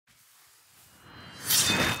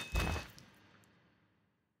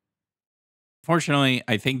Fortunately,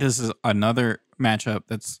 I think this is another matchup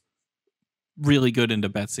that's really good into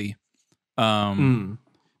Betsy.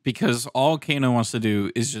 Because all Kano wants to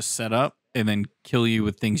do is just set up and then kill you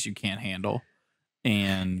with things you can't handle.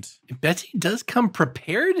 And Betsy does come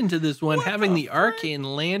prepared into this one, having the Arcane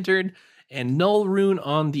Lantern and Null Rune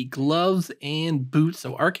on the gloves and boots.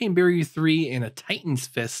 So Arcane Barrier 3 and a Titan's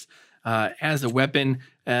Fist as a weapon.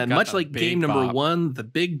 And much like game number 1, the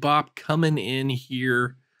Big Bop coming in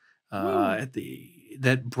here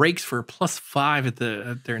that breaks for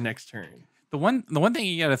 +5 at their next turn. The one thing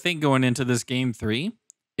you got to think going into this game 3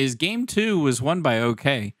 is game 2 was won by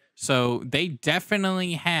OK. So they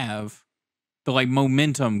definitely have the like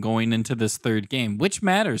momentum going into this third game, which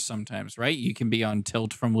matters sometimes, right? You can be on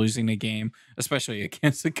tilt from losing a game, especially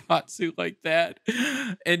against a Katsu like that.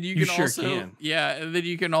 And you can and then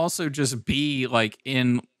you can also just be like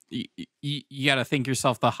in, you got to think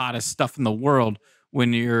yourself the hottest stuff in the world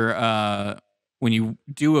when you're, when you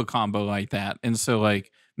do a combo like that. And so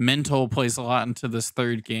like mental plays a lot into this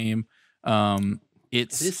third game.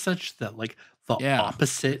 It is such that like the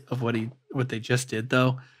opposite of what they just did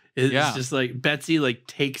though. It's just like Betsy like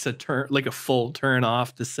takes a turn, like a full turn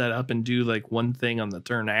off to set up and do like one thing on the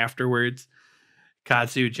turn afterwards.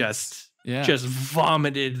 Katsu just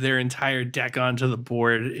vomited their entire deck onto the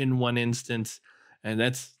board in one instance, and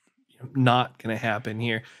that's not gonna happen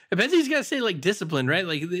here. And Betsy's got to stay like disciplined, right?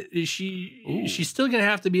 Like she's still gonna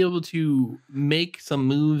have to be able to make some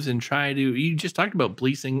moves and try to. You just talked about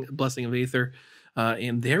blessing of Aether,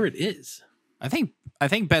 and there it is. I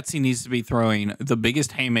think Betsy needs to be throwing the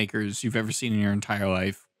biggest haymakers you've ever seen in your entire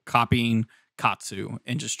life, copying Katsu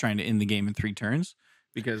and just trying to end the game in 3 turns,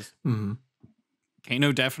 because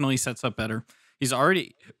Kano definitely sets up better.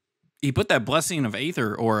 He put that blessing of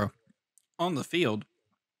Aether aura on the field.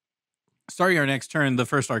 Starting our next turn, the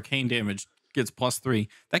first arcane damage gets +3.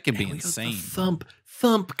 That could be insane.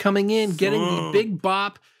 Thump coming in, getting the Big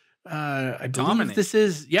Bop. I believe this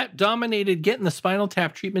is dominated, getting the Spinal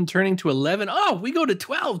Tap treatment, turning to 11. Oh, we go to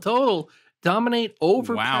 12 total. Dominate,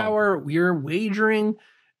 overpower. Wow. We're wagering.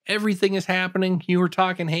 Everything is happening. You were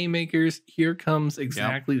talking haymakers. Here comes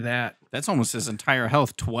exactly that. That's almost his entire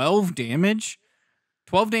health. 12 damage.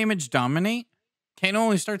 12 damage dominate. Kano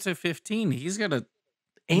only starts at 15. He's got a.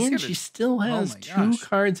 And she still has 2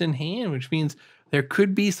 cards in hand, which means there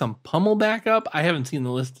could be some pummel backup. I haven't seen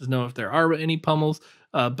the list to know if there are any pummels.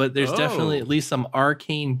 But there's definitely at least some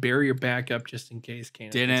arcane barrier backup just in case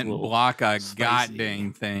Kano didn't block a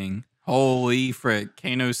goddamn thing. Holy frick.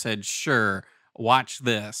 Kano said, sure, watch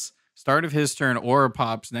this. Start of his turn, aura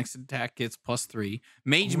pops. Next attack gets +3.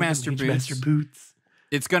 Mage Master Boots.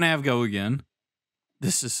 It's going to have go again.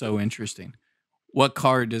 This is so interesting. What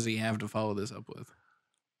card does he have to follow this up with?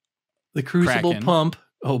 The Crucible Kraken. Pump.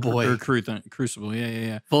 Oh boy. Or Crucible.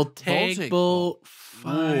 Yeah. Voltaic Bolt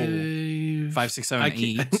 5, 6, 7,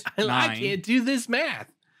 8, 9. I can't do this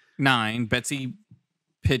math. 9. Betsy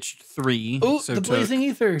pitched 3. Oh, so the Blazing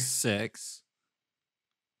Aether. 6.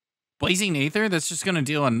 Blazing Aether? That's just going to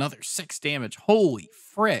deal another 6 damage. Holy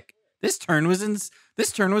frick. This turn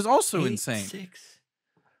was also insane. 6.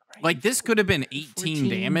 Right. Like this could have been 18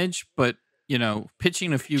 damage, but you know,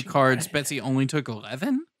 pitching a few cards, Betsy only took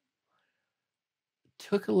 11.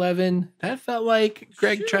 Took 11. That felt like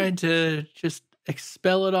Greg tried to just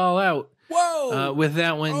expel it all out. Whoa! With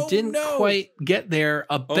that one, didn't quite get there.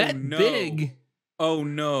 A bet big. Oh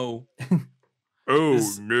no!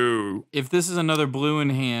 No! If this is another blue in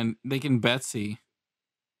hand, they can Betsy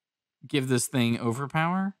give this thing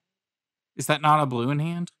overpower. Is that not a blue in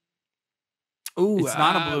hand? Oh, it's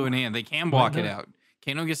not a blue in hand. They can block it out.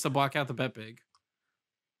 Kano gets to block out the bet big.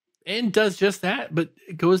 And does just that, but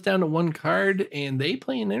it goes down to 1 card, and they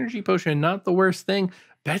play an energy potion. Not the worst thing.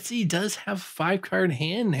 Betsy does have 5-card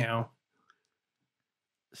hand now.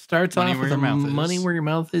 Starts off with a money where your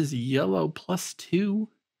mouth is yellow +2.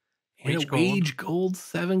 And a wage gold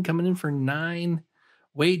 7 coming in for 9.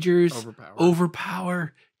 Wagers,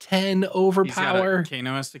 overpower 10, overpower.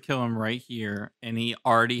 Kano has to kill him right here, and he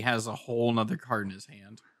already has a whole nother card in his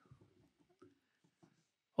hand.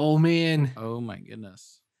 Oh, man. Oh, my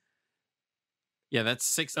goodness. Yeah, that's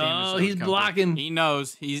 6 damage. Oh, he's blocking. He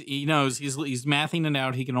knows. He knows. He's mathing it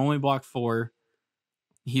out. He can only block 4.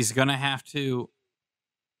 He's gonna have to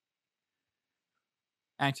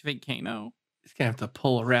activate Kano. He's gonna have to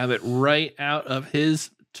pull a rabbit right out of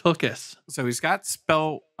his tuchus. So he's got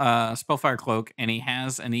Spellfire Cloak, and he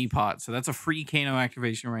has an E-Pot. So that's a free Kano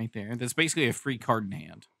activation right there. That's basically a free card in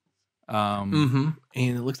hand. And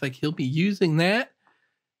it looks like he'll be using that.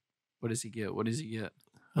 What does he get?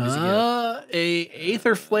 A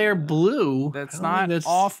Aether Flare blue. That's not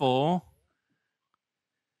awful.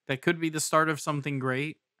 that could be the start of something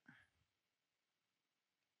great.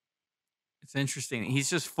 It's interesting. He's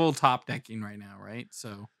just full top decking right now, right?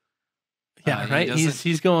 So yeah, right.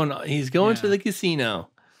 He's going to the casino.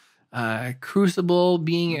 Crucible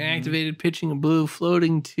being activated, pitching a blue,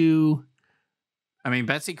 floating 2. I mean,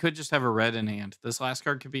 Betsy could just have a red in hand. This last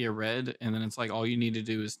card could be a red, and then it's like all you need to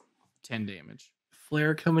do is 10 damage.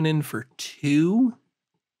 Flare coming in for 2.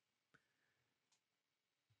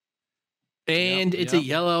 And it's a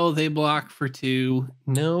yellow. They block for 2.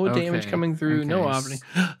 No damage coming through. No opening.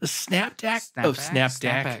 The snapback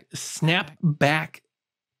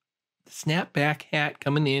hat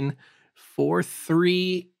coming in for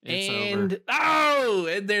 3. And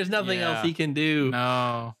there's nothing else he can do.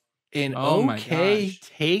 No. And OK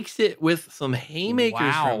takes it with some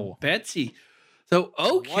haymakers from Betsy. So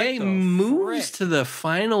OK moves to the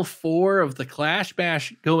final 4 of the Clash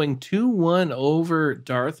Bash, going 2-1 over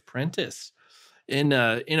Darth Prentiss in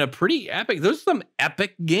a pretty epic. Those are some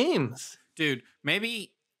epic games, dude.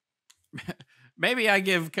 Maybe I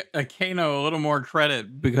give Kano a little more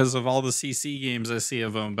credit because of all the CC games I see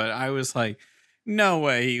of him, but I was like, no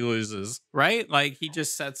way he loses, right? Like he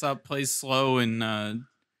just sets up, plays slow, and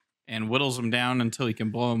whittles him down until he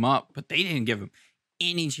can blow him up. But they didn't give him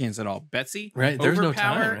any chance at all. Betsy, right? There's no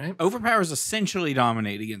time, right? Overpowers essentially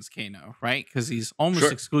dominate against Kano, right? Because he's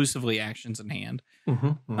almost exclusively actions in hand,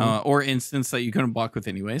 or instance that you couldn't block with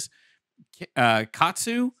anyways.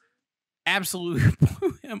 Katsu absolutely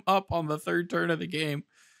blew him up on the 3rd turn of the game.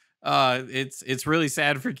 It's really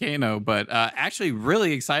sad for Kano, but actually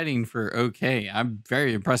really exciting for OK. I'm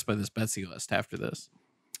very impressed by this Betsy list after this.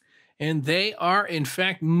 And they are, in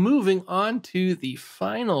fact, moving on to the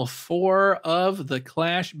final 4 of the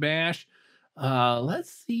Clash Bash.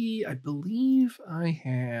 Let's see. I believe I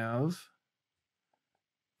have...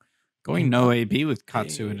 Going no AB with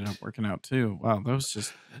Katsu ended up working out too. Wow, that was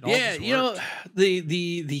just...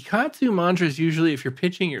 the Katsu mantra is usually if you're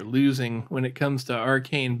pitching, you're losing. When it comes to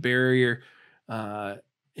Arcane Barrier,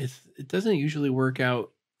 it doesn't usually work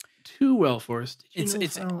out too well for us. It's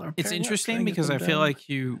interesting because I feel like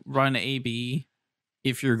you run AB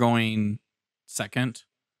if you're going second,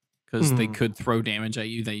 because they could throw damage at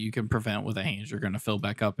you that you can prevent with a hand you're going to fill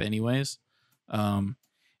back up anyways. At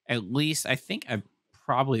least I think I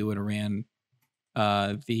probably would have ran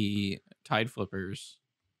the Tide Flippers,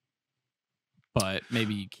 but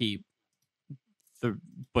maybe you keep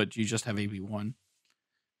but you just have AB1.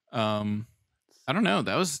 I don't know.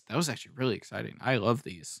 That was actually really exciting. I love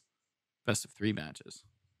these best of 3 matches.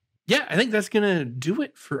 Yeah, I think that's gonna do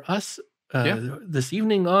it for us this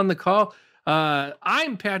evening on the call.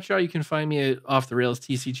 I'm Pat Shaw. You can find me at Off the Rails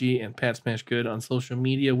TCG and Pat Smash Good on social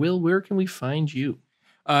media. Will, where can we find you?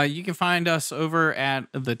 You can find us over at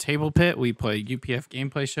the Table Pit. We play UPF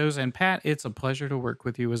gameplay shows. And Pat, it's a pleasure to work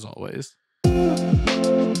with you as always.